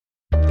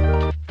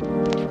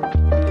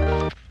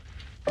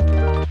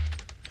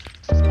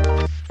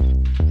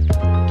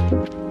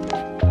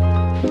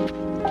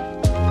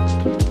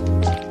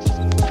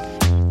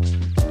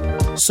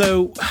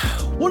So,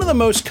 one of the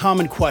most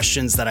common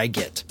questions that I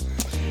get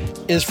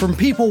is from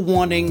people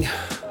wanting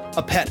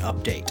a pet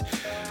update.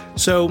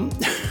 So,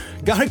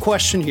 got a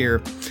question here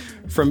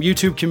from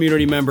YouTube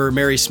community member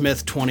Mary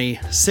Smith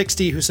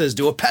 2060 who says,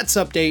 do a pets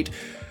update.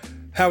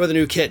 How are the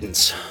new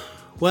kittens?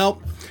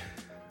 Well,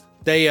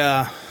 they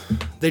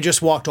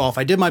just walked off.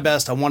 I did my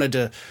best. I wanted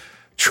to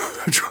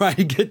try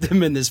to get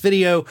them in this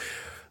video.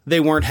 They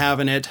weren't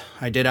having it.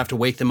 I did have to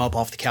wake them up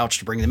off the couch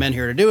to bring them in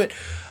here to do it.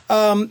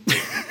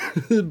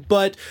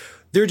 But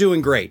they're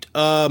doing great.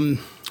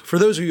 For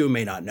those of you who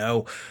may not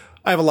know,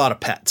 I have a lot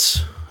of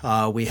pets.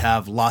 We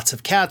have lots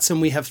of cats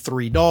and we have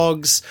 3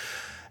 dogs.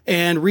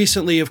 And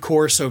recently, of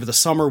course, over the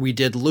summer, we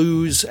did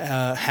lose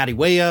Hattie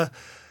Weah.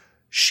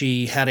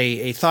 She had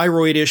a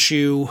thyroid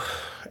issue.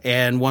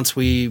 And once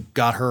we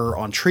got her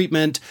on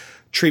treatment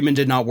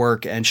did not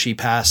work and she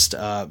passed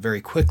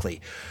very quickly.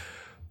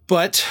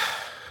 But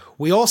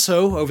we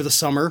also, over the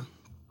summer,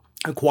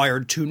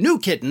 acquired 2 new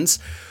kittens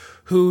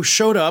who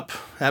showed up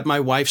at my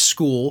wife's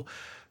school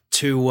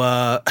to,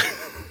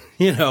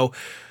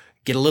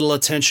 get a little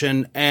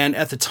attention. And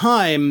at the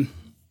time,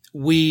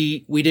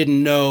 we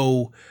didn't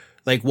know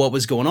like what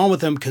was going on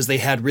with them because they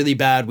had really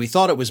bad, we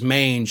thought it was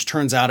mange.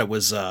 Turns out it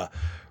was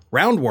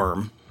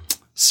roundworm.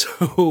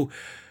 So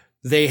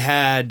they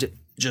had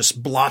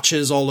just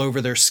blotches all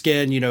over their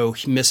skin,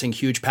 missing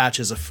huge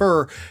patches of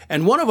fur.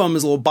 And one of them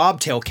is a little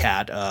bobtail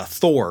cat.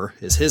 Thor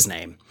is his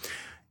name.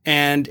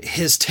 And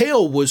his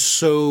tail was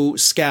so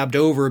scabbed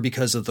over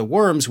because of the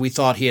worms, we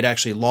thought he had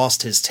actually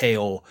lost his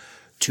tail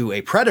to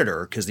a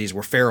predator because these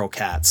were feral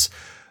cats.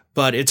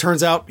 But it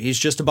turns out he's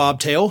just a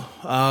bobtail.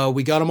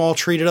 We got them all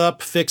treated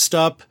up, fixed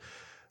up.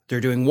 They're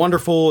doing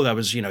wonderful. That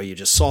was, you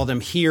just saw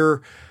them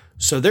here.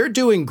 So they're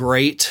doing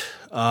great.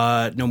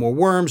 No more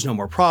worms, no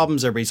more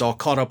problems. Everybody's all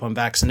caught up on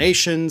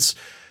vaccinations.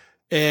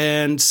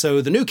 And so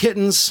the new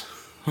kittens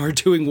are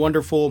doing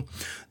wonderful.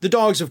 The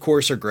dogs, of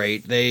course, are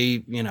great.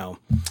 They,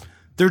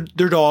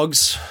 they're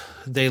dogs.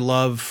 They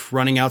love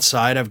running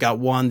outside. I've got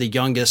one, the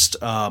youngest,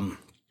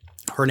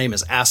 her name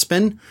is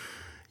Aspen.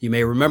 You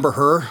may remember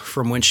her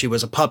from when she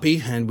was a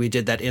puppy and we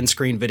did that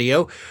in-screen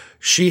video.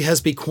 She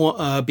has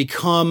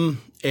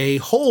become a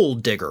hole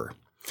digger.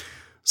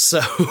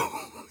 So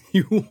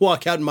you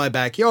walk out in my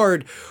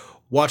backyard,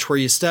 watch where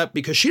you step,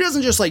 because she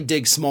doesn't just like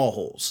dig small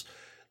holes.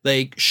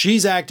 Like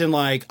she's acting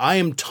like I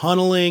am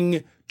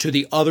tunneling to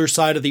the other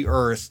side of the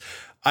earth.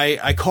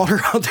 I caught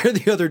her out there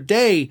the other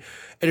day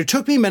and it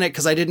took me a minute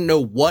because I didn't know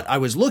what I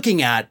was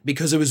looking at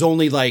because it was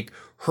only like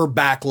her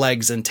back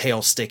legs and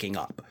tail sticking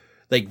up.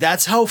 Like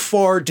that's how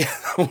far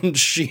down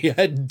she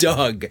had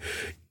dug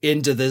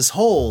into this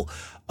hole.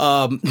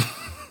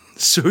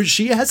 So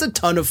she has a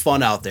ton of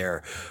fun out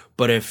there.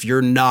 But if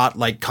you're not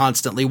like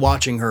constantly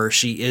watching her,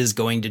 she is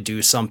going to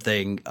do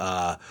something.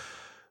 I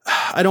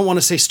don't want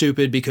to say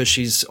stupid because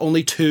she's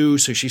only 2,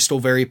 so she's still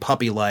very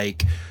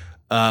puppy-like.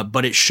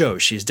 But it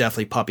shows she's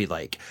definitely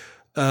puppy-like.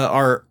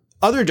 Our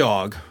other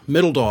dog,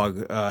 middle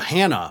dog,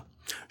 Hannah,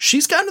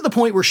 she's gotten to the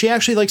point where she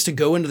actually likes to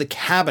go into the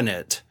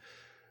cabinet,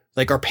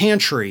 like our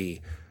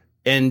pantry,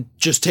 and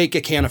just take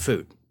a can of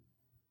food.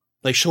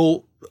 Like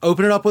she'll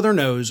open it up with her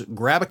nose,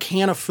 grab a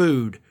can of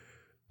food,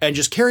 and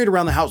just carry it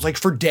around the house like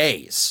for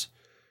days.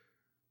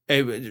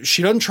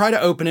 She doesn't try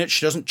to open it.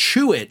 She doesn't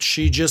chew it.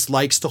 She just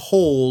likes to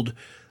hold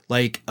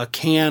like a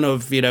can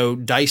of,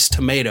 diced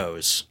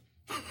tomatoes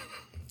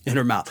in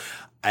her mouth.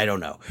 I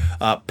don't know.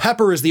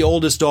 Pepper is the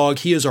oldest dog.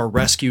 He is our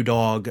rescue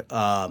dog.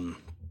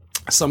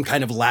 Some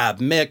kind of lab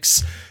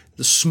mix.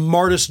 The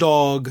smartest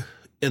dog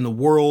in the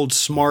world.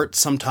 Smart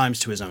sometimes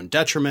to his own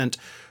detriment.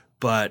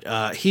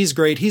 But he's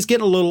great. He's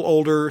getting a little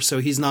older, so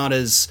he's not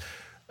as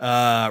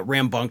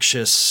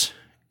rambunctious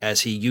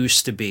as he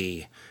used to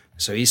be.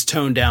 So he's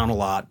toned down a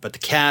lot. But the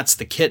cats,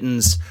 the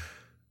kittens,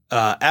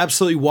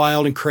 absolutely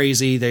wild and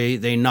crazy.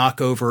 They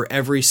knock over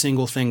every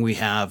single thing we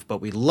have,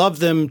 but we love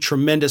them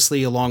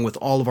tremendously along with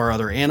all of our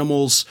other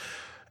animals.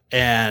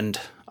 And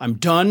I'm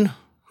done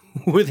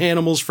with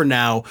animals for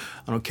now.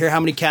 I don't care how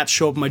many cats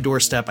show up on my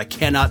doorstep. I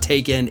cannot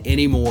take in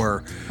any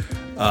more.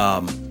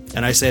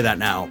 And I say that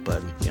now,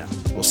 but yeah,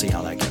 we'll see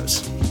how that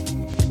goes.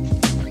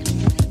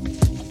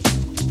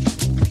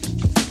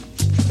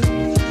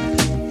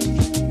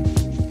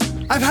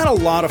 I've had a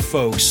lot of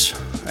folks,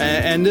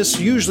 and this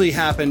usually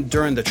happened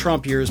during the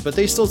Trump years, but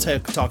they still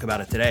talk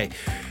about it today.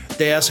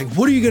 They ask, like,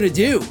 what are you going to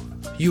do,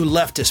 you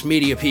leftist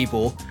media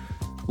people,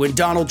 when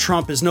Donald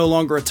Trump is no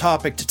longer a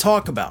topic to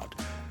talk about?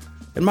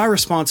 And my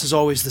response is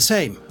always the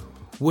same.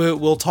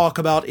 We'll talk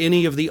about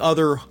any of the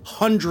other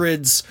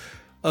hundreds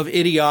of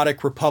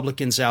idiotic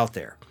Republicans out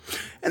there.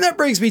 And that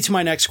brings me to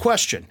my next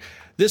question.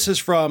 This is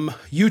from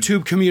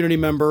YouTube community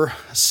member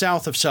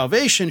South of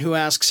Salvation, who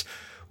asks,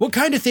 what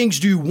kind of things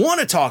do you want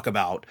to talk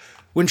about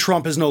when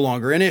Trump is no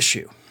longer an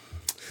issue?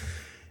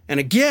 And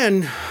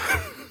again,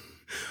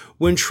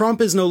 when Trump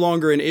is no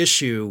longer an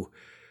issue,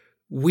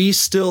 we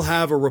still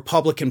have a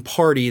Republican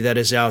Party that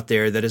is out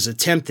there that is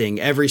attempting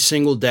every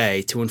single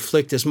day to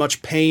inflict as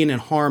much pain and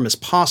harm as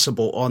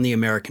possible on the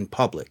American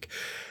public.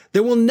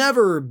 There will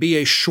never be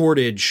a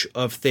shortage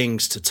of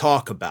things to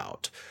talk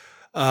about.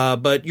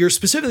 But you're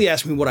specifically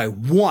asking me what I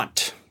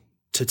want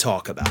to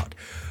talk about.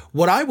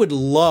 What I would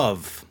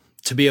love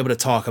to be able to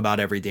talk about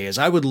every day is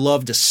I would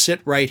love to sit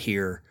right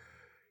here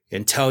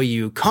and tell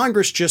you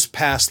Congress just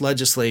passed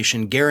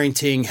legislation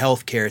guaranteeing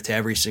health care to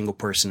every single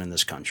person in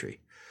this country.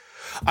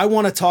 I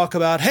want to talk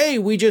about, hey,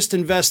 we just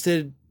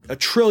invested $1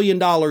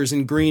 trillion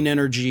in green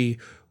energy.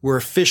 We're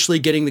officially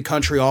getting the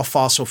country off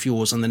fossil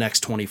fuels in the next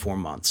 24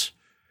 months.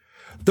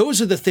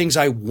 Those are the things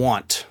I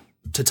want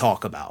to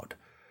talk about.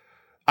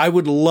 I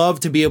would love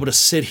to be able to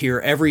sit here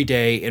every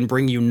day and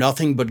bring you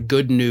nothing but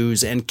good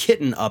news and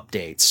kitten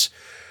updates.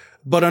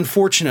 But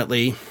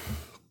unfortunately,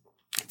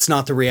 it's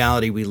not the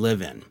reality we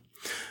live in.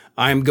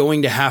 I'm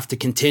going to have to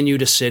continue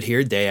to sit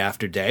here day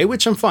after day,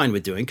 which I'm fine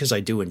with doing because I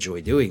do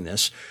enjoy doing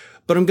this.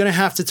 But I'm going to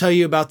have to tell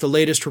you about the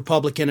latest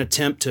Republican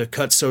attempt to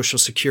cut Social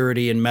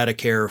Security and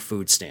Medicare or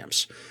food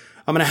stamps.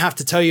 I'm going to have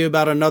to tell you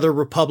about another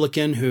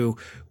Republican who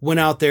went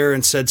out there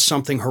and said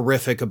something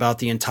horrific about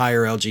the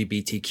entire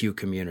LGBTQ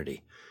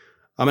community.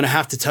 I'm going to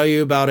have to tell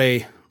you about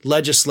a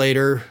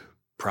legislator,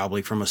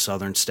 probably from a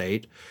southern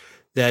state,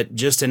 that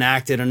just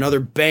enacted another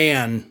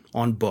ban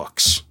on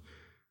books.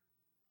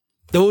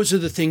 Those are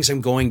the things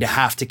I'm going to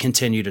have to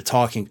continue to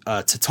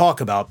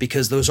talk about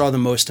because those are the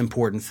most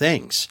important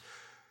things.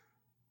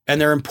 And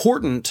they're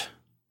important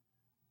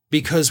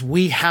because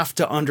we have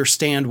to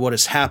understand what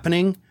is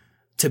happening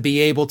to be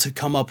able to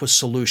come up with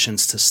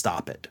solutions to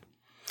stop it.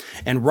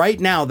 And right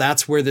now,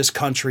 that's where this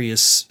country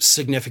is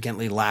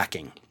significantly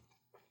lacking.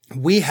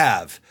 We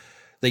have,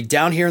 like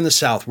down here in the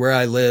South where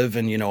I live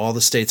and, all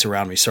the states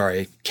around me,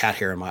 sorry, cat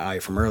hair in my eye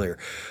from earlier,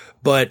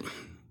 but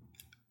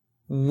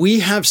we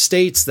have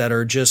states that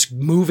are just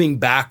moving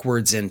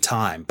backwards in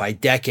time by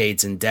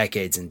decades and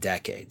decades and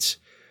decades.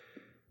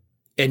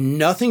 And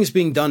nothing's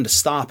being done to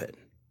stop it.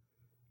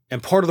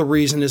 And part of the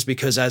reason is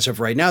because as of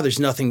right now, there's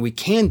nothing we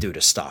can do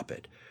to stop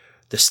it.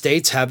 The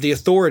states have the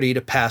authority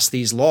to pass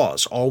these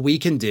laws. All we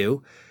can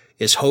do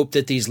is hope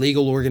that these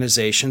legal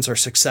organizations are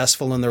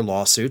successful in their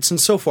lawsuits. And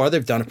so far,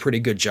 they've done a pretty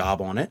good job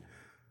on it.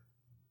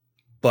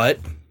 But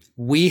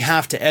we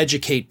have to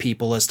educate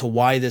people as to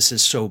why this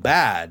is so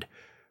bad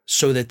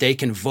so that they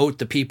can vote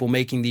the people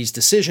making these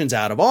decisions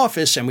out of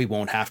office and we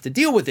won't have to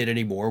deal with it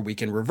anymore. We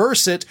can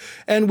reverse it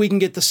and we can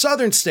get the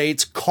southern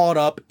states caught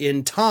up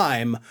in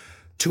time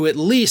to at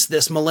least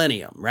this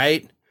millennium,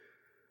 right?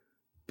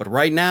 But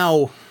right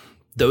now,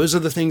 those are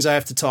the things I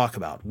have to talk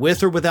about.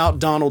 With or without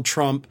Donald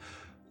Trump,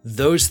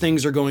 those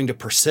things are going to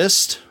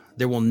persist.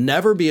 There will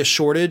never be a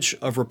shortage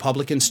of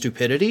Republican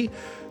stupidity,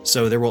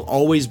 so there will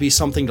always be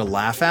something to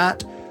laugh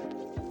at.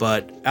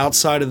 But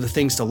outside of the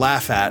things to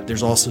laugh at,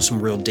 there's also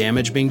some real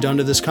damage being done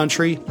to this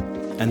country,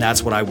 and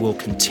that's what I will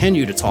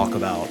continue to talk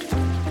about,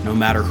 no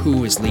matter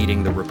who is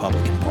leading the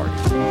Republican Party.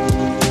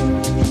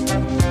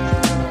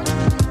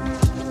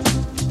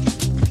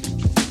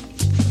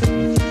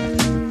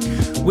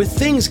 With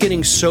things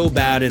getting so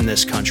bad in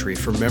this country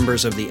for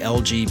members of the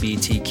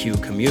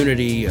LGBTQ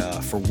community,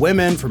 for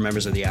women, for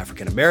members of the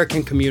African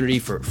American community,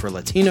 for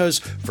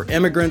Latinos, for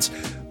immigrants,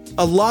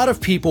 a lot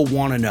of people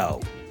want to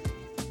know,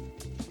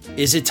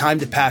 is it time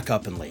to pack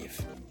up and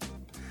leave?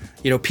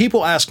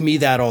 People ask me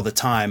that all the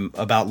time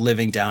about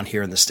living down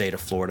here in the state of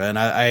Florida, and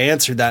I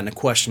answered that in a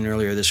question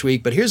earlier this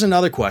week, but here's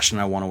another question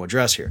I want to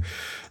address here.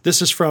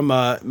 This is from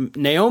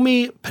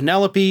Naomi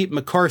Penelope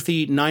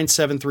McCarthy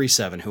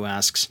 9737, who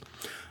asks,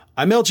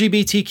 I'm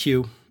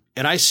LGBTQ,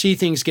 and I see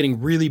things getting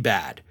really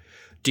bad.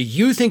 Do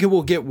you think it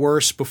will get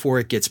worse before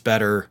it gets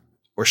better,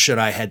 or should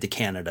I head to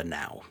Canada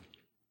now?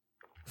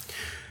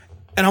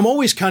 And I'm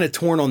always kind of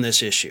torn on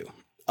this issue.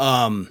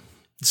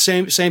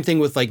 Same thing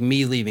with like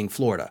me leaving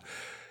Florida.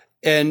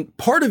 And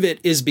part of it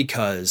is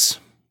because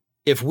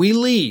if we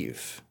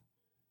leave,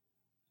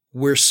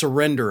 we're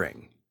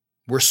surrendering.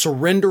 We're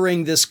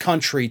surrendering this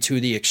country to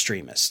the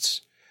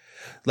extremists.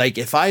 Like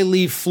if I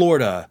leave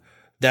Florida,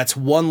 that's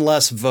one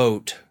less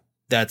vote.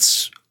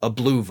 That's a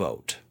blue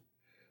vote.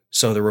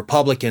 So the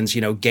Republicans,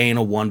 gain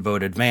a 1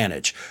 vote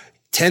advantage.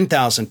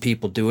 10,000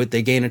 people do it,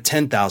 they gain a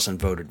 10,000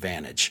 vote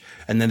advantage.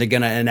 And then they're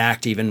going to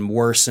enact even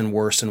worse and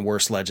worse and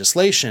worse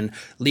legislation,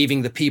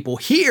 leaving the people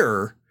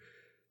here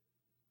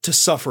to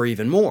suffer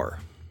even more.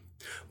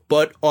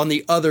 But on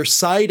the other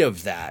side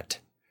of that,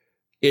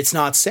 it's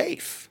not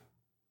safe.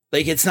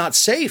 Like, it's not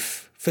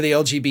safe for the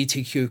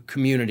LGBTQ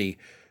community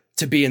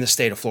to be in the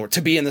state of Florida,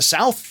 to be in the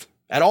South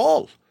at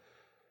all.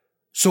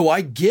 So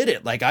I get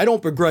it. Like, I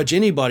don't begrudge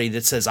anybody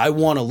that says, I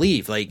want to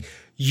leave. Like,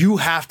 you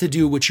have to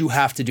do what you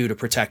have to do to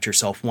protect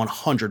yourself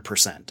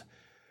 100%.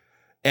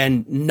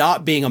 And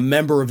not being a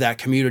member of that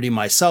community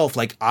myself,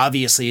 like,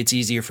 obviously it's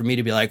easier for me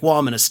to be like, well,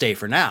 I'm going to stay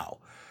for now.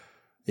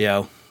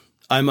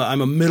 I'm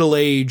a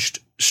middle-aged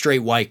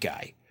straight white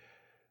guy.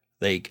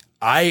 Like,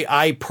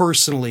 I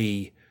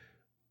personally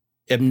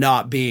am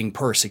not being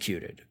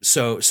persecuted.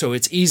 So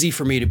it's easy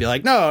for me to be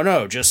like,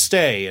 no, just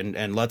stay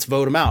and let's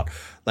vote them out.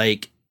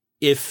 Like,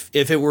 if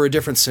it were a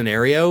different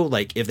scenario,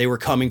 like if they were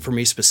coming for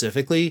me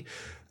specifically,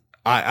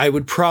 I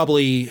would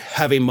probably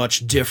have a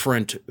much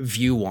different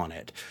view on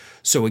it.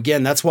 So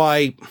again, that's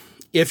why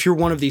if you're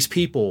one of these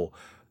people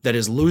that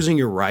is losing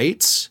your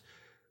rights,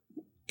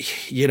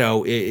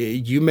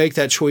 you make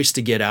that choice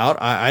to get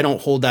out. I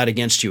don't hold that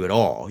against you at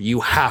all.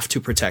 You have to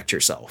protect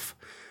yourself.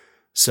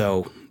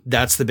 So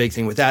that's the big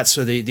thing with that.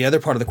 So the other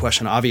part of the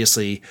question,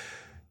 obviously,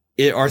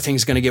 are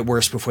things going to get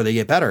worse before they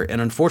get better?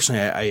 And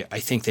unfortunately, I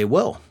think they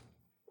will.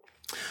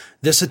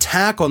 This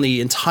attack on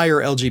the entire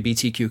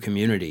LGBTQ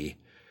community,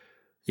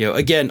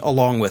 again,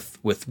 along with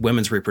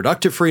women's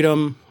reproductive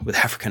freedom, with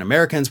African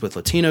Americans, with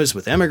Latinos,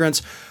 with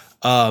immigrants,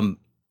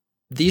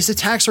 these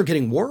attacks are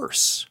getting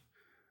worse.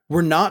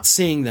 We're not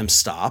seeing them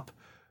stop.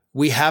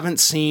 We haven't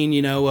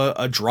seen,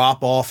 a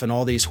drop off and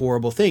all these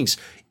horrible things.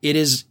 It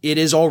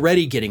is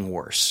already getting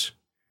worse.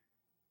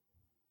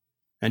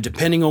 And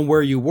depending on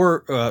where you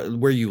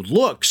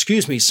look,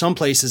 some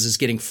places is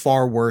getting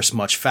far worse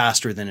much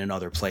faster than in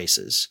other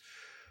places.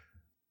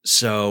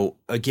 So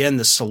again,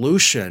 the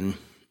solution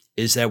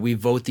is that we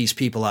vote these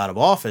people out of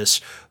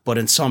office. But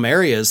in some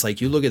areas,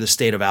 like you look at the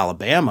state of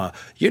Alabama,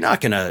 you're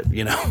not going to,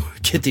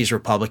 get these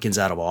Republicans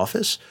out of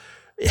office.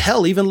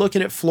 Hell, even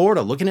looking at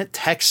Florida, looking at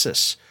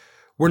Texas,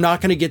 we're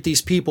not going to get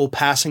these people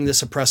passing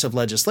this oppressive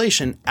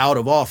legislation out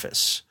of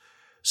office.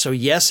 So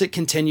yes, it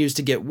continues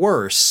to get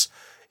worse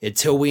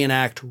until we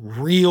enact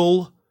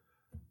real,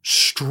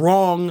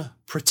 strong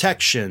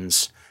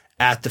protections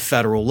at the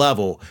federal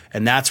level.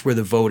 And that's where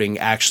the voting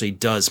actually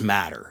does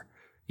matter.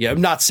 Yeah, I'm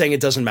not saying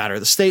it doesn't matter at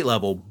the state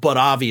level, but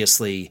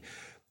obviously,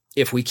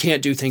 if we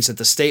can't do things at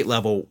the state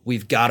level,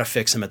 we've got to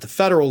fix them at the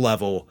federal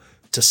level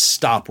to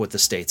stop what the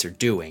states are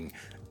doing,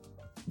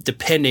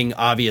 depending,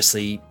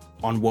 obviously,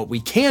 on what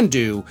we can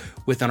do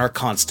within our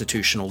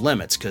constitutional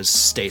limits, because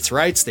states'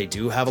 rights, they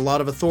do have a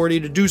lot of authority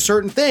to do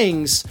certain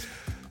things.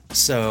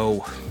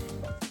 So,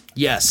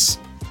 yes,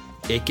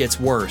 it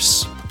gets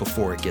worse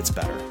before it gets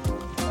better.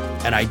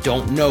 And I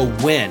don't know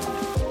when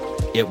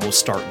it will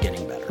start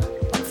getting better,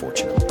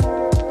 unfortunately.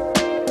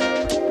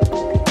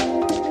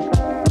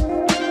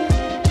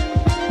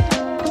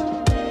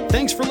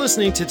 Thanks for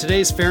listening to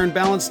today's Fair and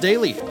Balanced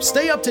Daily.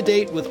 Stay up to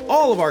date with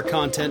all of our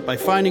content by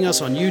finding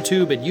us on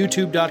YouTube at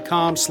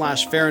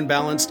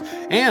youtube.com/fairandbalanced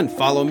and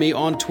follow me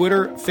on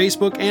Twitter,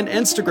 Facebook, and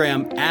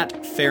Instagram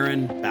at Fair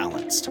and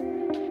Balanced.